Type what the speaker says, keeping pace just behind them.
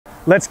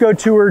Let's go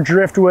tour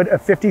Driftwood, a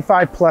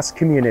 55+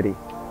 community.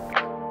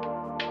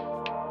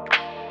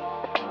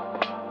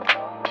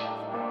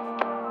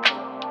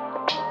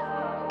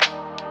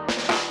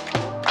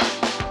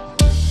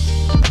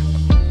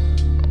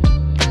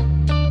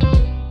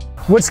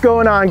 What's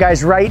going on,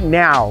 guys? Right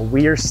now,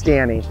 we are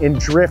standing in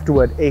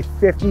Driftwood, a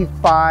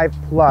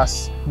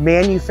 55+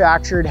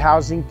 manufactured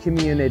housing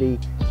community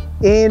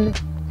in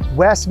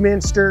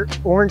Westminster,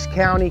 Orange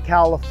County,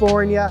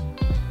 California.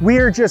 We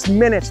are just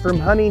minutes from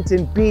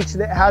Huntington Beach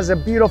that has a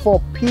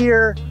beautiful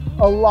pier,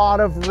 a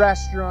lot of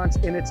restaurants,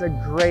 and it's a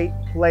great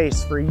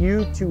place for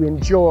you to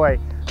enjoy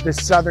the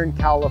Southern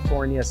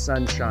California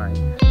sunshine.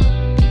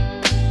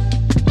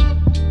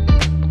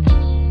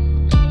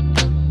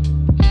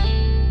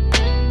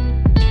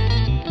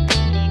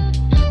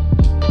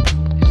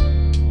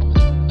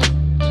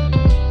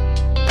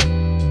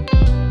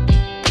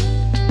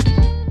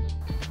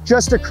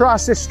 Just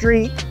across the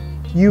street,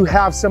 you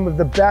have some of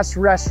the best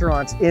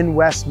restaurants in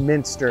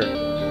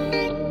Westminster.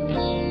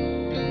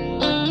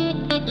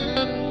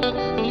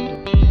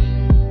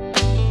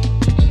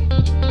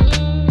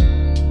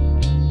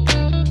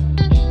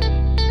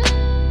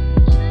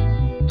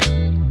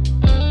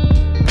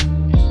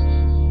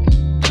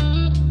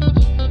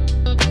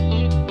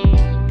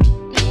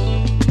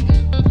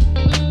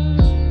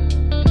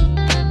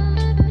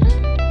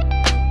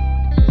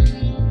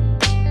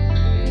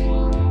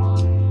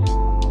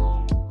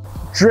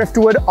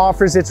 Driftwood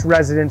offers its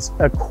residents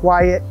a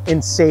quiet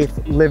and safe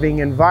living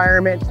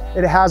environment.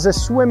 It has a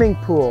swimming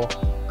pool,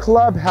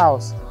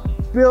 clubhouse,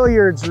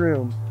 billiards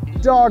room,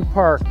 dog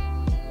park,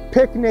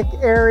 picnic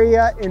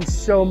area, and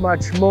so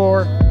much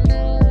more.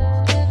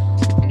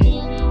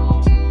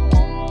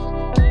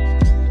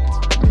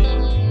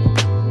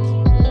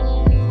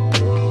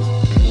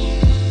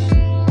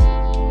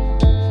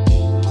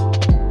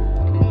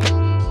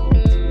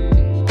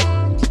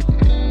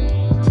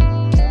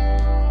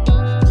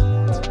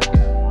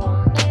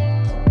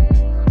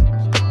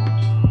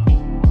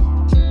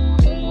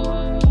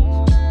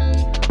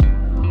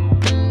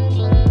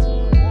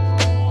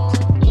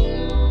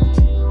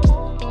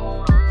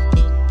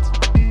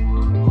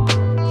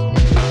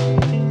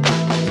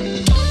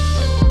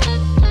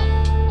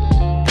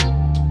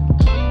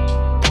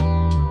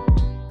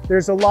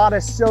 There's a lot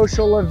of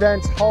social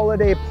events,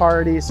 holiday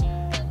parties,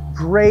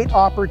 great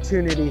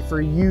opportunity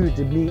for you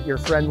to meet your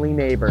friendly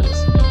neighbors.